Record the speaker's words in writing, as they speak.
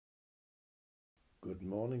Good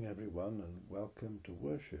morning, everyone, and welcome to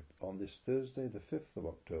worship on this Thursday, the 5th of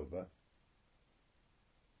October.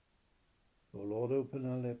 O Lord, open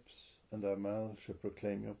our lips, and our mouths shall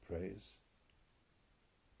proclaim your praise.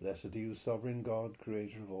 Blessed are you, sovereign God,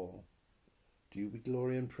 creator of all. To you be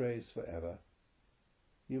glory and praise forever.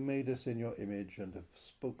 You made us in your image and have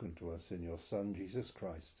spoken to us in your Son, Jesus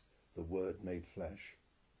Christ, the Word made flesh.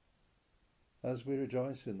 As we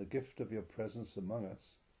rejoice in the gift of your presence among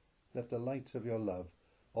us, let the light of your love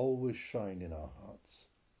always shine in our hearts.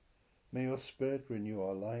 May your Spirit renew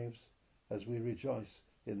our lives as we rejoice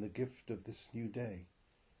in the gift of this new day,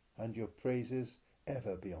 and your praises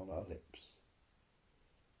ever be on our lips.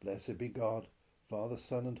 Blessed be God, Father,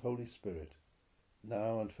 Son, and Holy Spirit,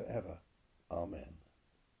 now and forever. Amen.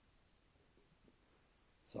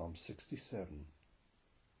 Psalm 67.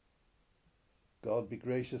 God be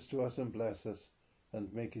gracious to us and bless us,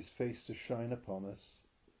 and make his face to shine upon us,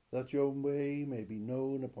 that your way may be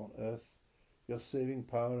known upon earth, your saving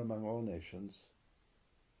power among all nations.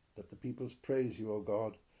 Let the peoples praise you, O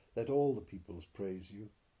God, let all the peoples praise you.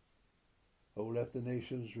 O let the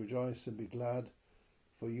nations rejoice and be glad,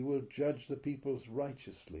 for you will judge the peoples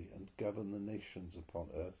righteously and govern the nations upon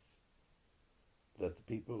earth. Let the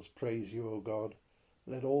peoples praise you, O God,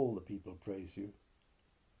 let all the people praise you.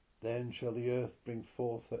 Then shall the earth bring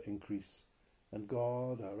forth her increase, and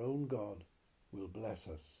God, our own God, will bless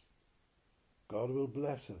us. God will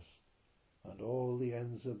bless us, and all the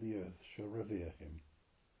ends of the earth shall revere him.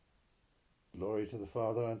 Glory to the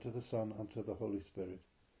Father, and to the Son, and to the Holy Spirit,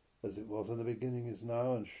 as it was in the beginning, is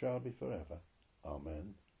now, and shall be forever.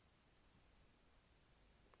 Amen.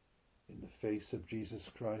 In the face of Jesus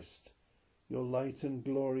Christ, your light and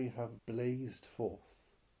glory have blazed forth,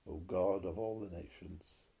 O God of all the nations.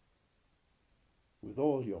 With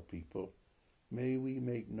all your people, may we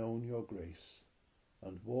make known your grace,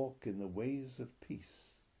 and walk in the ways of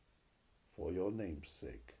peace, for your name's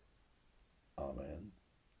sake. Amen.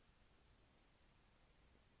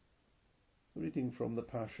 Reading from the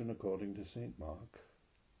Passion according to St. Mark.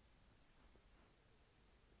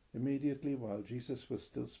 Immediately while Jesus was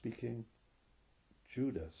still speaking,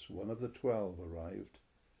 Judas, one of the 12, arrived,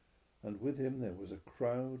 and with him there was a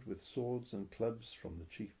crowd with swords and clubs from the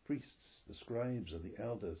chief priests, the scribes, and the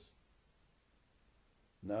elders.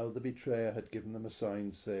 Now the betrayer had given them a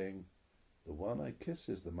sign, saying, "The one I kiss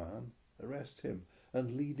is the man. Arrest him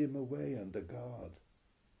and lead him away under guard."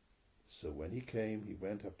 So when he came, he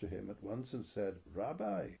went up to him at once and said,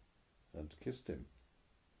 "Rabbi," and kissed him.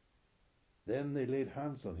 Then they laid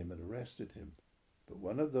hands on him and arrested him. But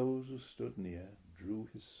one of those who stood near drew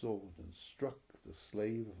his sword and struck the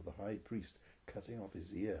slave of the high priest, cutting off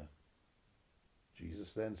his ear.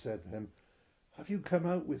 Jesus then said to him, "Have you come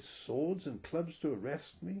out with swords and clubs to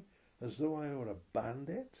arrest me, as though I were a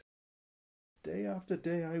bandit? Day after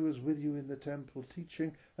day I was with you in the temple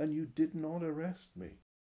teaching, and you did not arrest me.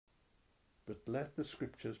 But let the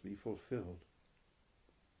scriptures be fulfilled."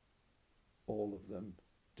 All of them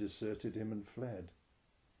deserted him and fled.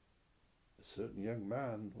 A certain young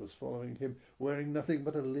man was following him, wearing nothing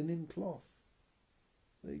but a linen cloth.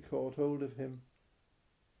 They caught hold of him,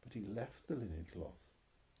 but he left the linen cloth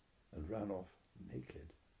and ran off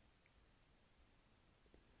naked.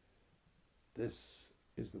 This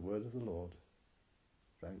is the word of the Lord.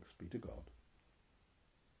 Thanks be to God.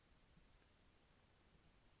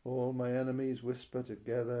 All my enemies whisper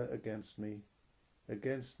together against me.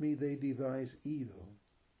 Against me they devise evil.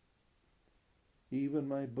 Even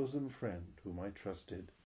my bosom friend, whom I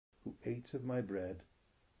trusted, who ate of my bread,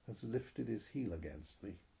 has lifted his heel against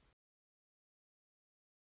me.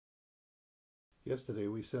 Yesterday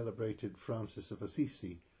we celebrated Francis of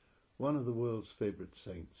Assisi, one of the world's favourite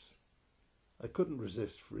saints. I couldn't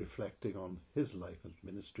resist reflecting on his life and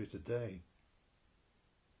ministry today.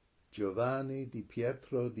 Giovanni di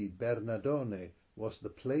Pietro di Bernardone was the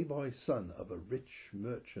playboy son of a rich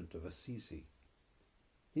merchant of Assisi.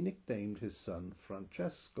 He nicknamed his son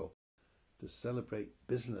Francesco to celebrate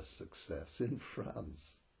business success in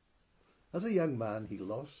France. As a young man, he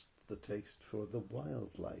lost the taste for the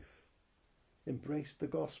wild life, embraced the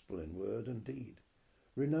gospel in word and deed,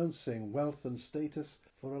 renouncing wealth and status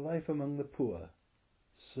for a life among the poor,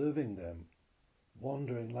 serving them,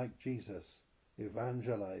 wandering like Jesus,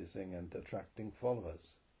 evangelizing and attracting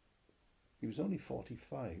followers. He was only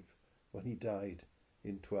 45 when he died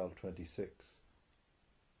in 1226.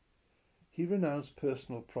 He renounced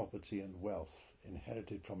personal property and wealth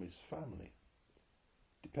inherited from his family,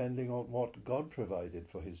 depending on what God provided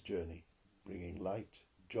for his journey, bringing light,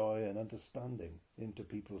 joy and understanding into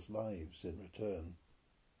people's lives in return.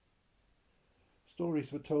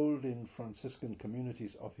 Stories were told in Franciscan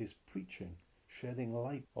communities of his preaching, shedding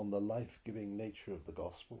light on the life-giving nature of the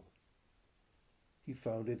gospel. He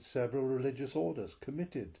founded several religious orders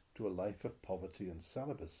committed to a life of poverty and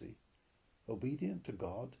celibacy, obedient to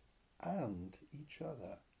God and each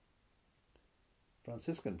other.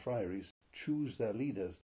 Franciscan friaries choose their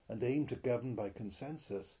leaders and aim to govern by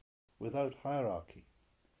consensus without hierarchy,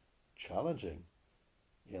 challenging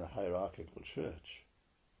in a hierarchical church.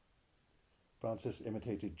 Francis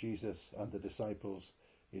imitated Jesus and the disciples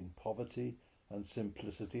in poverty and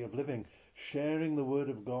simplicity of living, sharing the word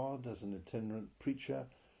of God as an itinerant preacher,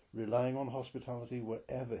 relying on hospitality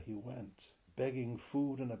wherever he went, begging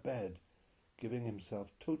food and a bed, giving himself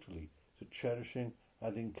totally to cherishing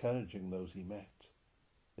and encouraging those he met,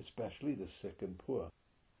 especially the sick and poor.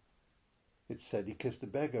 It's said he kissed a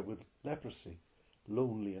beggar with leprosy,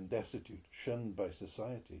 lonely and destitute, shunned by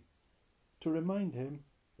society, to remind him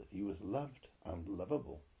that he was loved and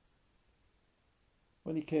lovable.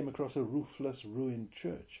 When he came across a roofless, ruined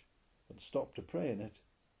church and stopped to pray in it,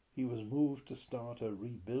 he was moved to start a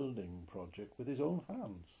rebuilding project with his own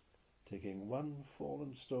hands, taking one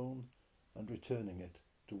fallen stone and returning it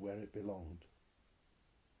to where it belonged.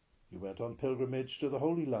 He went on pilgrimage to the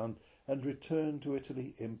Holy Land and returned to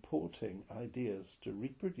Italy, importing ideas to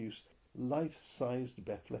reproduce life-sized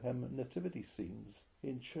Bethlehem nativity scenes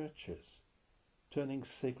in churches, turning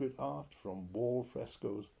sacred art from wall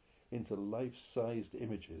frescoes into life-sized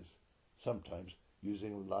images, sometimes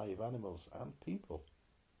using live animals and people.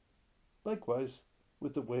 Likewise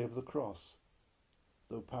with the Way of the Cross,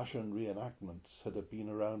 though Passion reenactments had been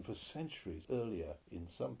around for centuries earlier in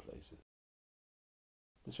some places.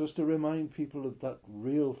 This was to remind people that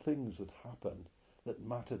real things had happened that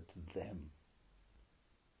mattered to them.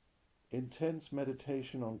 Intense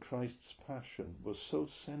meditation on Christ's Passion was so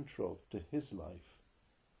central to his life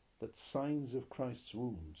that signs of Christ's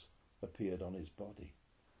wounds appeared on his body.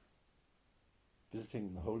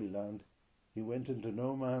 Visiting the Holy Land, he went into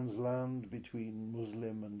no man's land between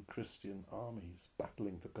Muslim and Christian armies,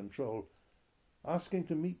 battling for control, asking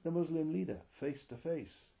to meet the Muslim leader face to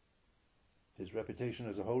face. His reputation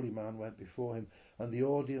as a holy man went before him, and the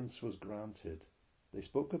audience was granted. They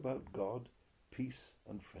spoke about God, peace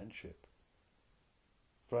and friendship.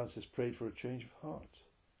 Francis prayed for a change of heart.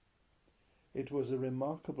 It was a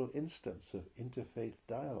remarkable instance of interfaith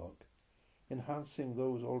dialogue, enhancing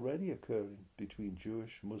those already occurring between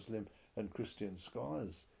Jewish, Muslim and Christian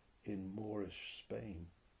scholars in Moorish Spain.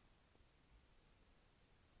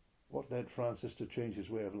 What led Francis to change his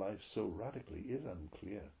way of life so radically is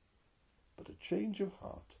unclear, but a change of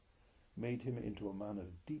heart made him into a man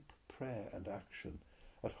of deep prayer and action,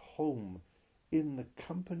 at home in the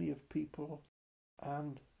company of people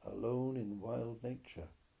and alone in wild nature,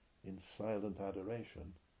 in silent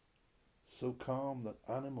adoration, so calm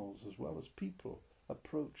that animals as well as people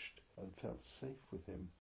approached and felt safe with him.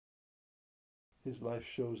 His life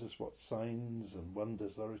shows us what signs and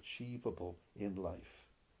wonders are achievable in life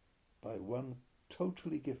by one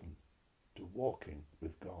totally given to walking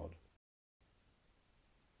with God.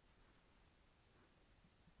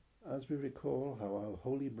 As we recall how our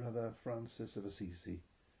holy brother Francis of Assisi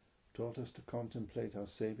taught us to contemplate our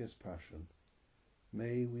Saviour's Passion,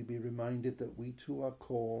 may we be reminded that we too are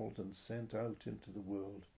called and sent out into the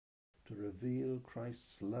world to reveal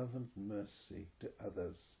Christ's love and mercy to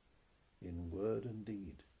others in word and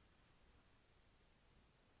deed.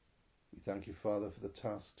 We thank you, Father, for the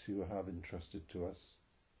tasks you have entrusted to us.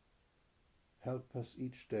 Help us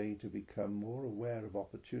each day to become more aware of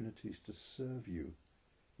opportunities to serve you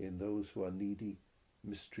in those who are needy,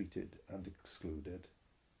 mistreated and excluded.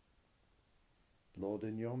 Lord,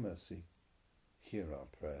 in your mercy, hear our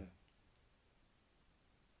prayer.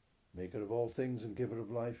 Maker of all things and giver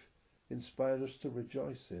of life, inspire us to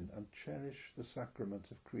rejoice in and cherish the sacrament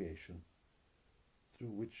of creation, through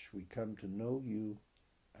which we come to know you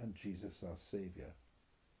and Jesus our Saviour.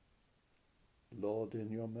 Lord, in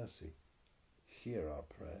your mercy, hear our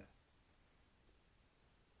prayer.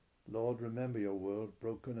 Lord, remember your world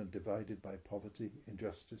broken and divided by poverty,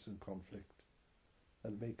 injustice and conflict,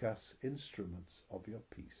 and make us instruments of your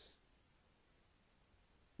peace.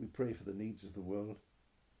 We pray for the needs of the world,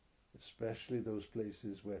 especially those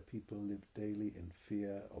places where people live daily in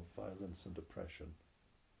fear of violence and oppression.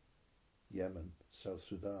 Yemen, South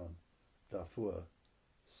Sudan, Darfur,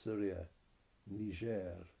 Syria,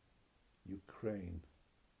 Niger, Ukraine,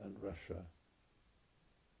 and Russia.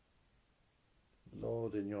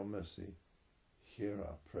 Lord, in your mercy, hear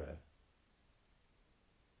our prayer.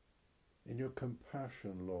 In your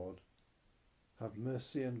compassion, Lord, have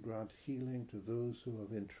mercy and grant healing to those who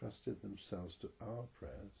have entrusted themselves to our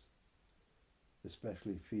prayers,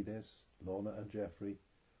 especially Fides, Lorna and Geoffrey,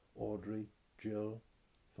 Audrey, Jill,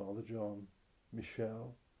 Father John,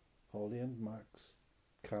 Michelle, Holly and Max,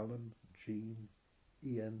 Callum, Jean,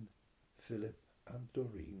 Ian, Philip and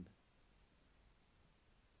Doreen.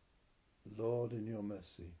 Lord, in your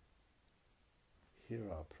mercy, hear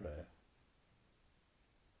our prayer.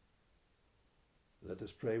 Let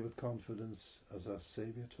us pray with confidence as our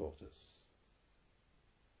Saviour taught us.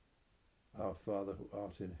 Our Father who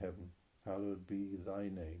art in heaven, hallowed be thy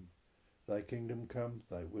name. Thy kingdom come,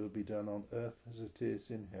 thy will be done on earth as it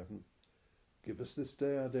is in heaven. Give us this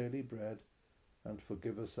day our daily bread, and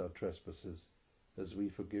forgive us our trespasses, as we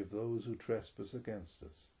forgive those who trespass against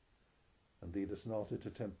us. And lead us not into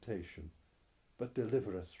temptation, but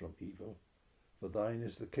deliver us from evil. For thine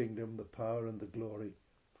is the kingdom, the power, and the glory,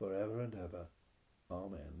 for ever and ever.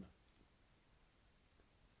 Amen.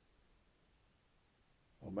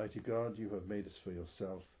 Almighty God, you have made us for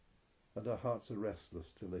yourself, and our hearts are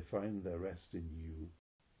restless till they find their rest in you.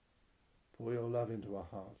 Pour your love into our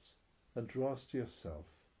hearts, and draw us to yourself,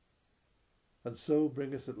 and so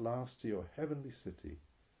bring us at last to your heavenly city,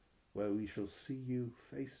 where we shall see you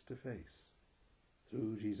face to face,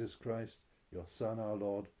 through Jesus Christ, your Son, our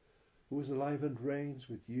Lord, who is alive and reigns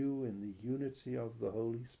with you in the unity of the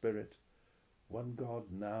Holy Spirit, one God,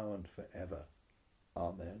 now and forever.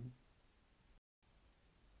 Amen.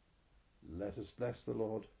 Let us bless the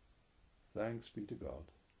Lord. Thanks be to God.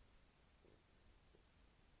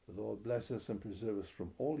 The Lord bless us and preserve us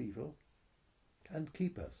from all evil, and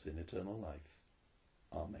keep us in eternal life.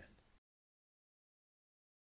 Amen.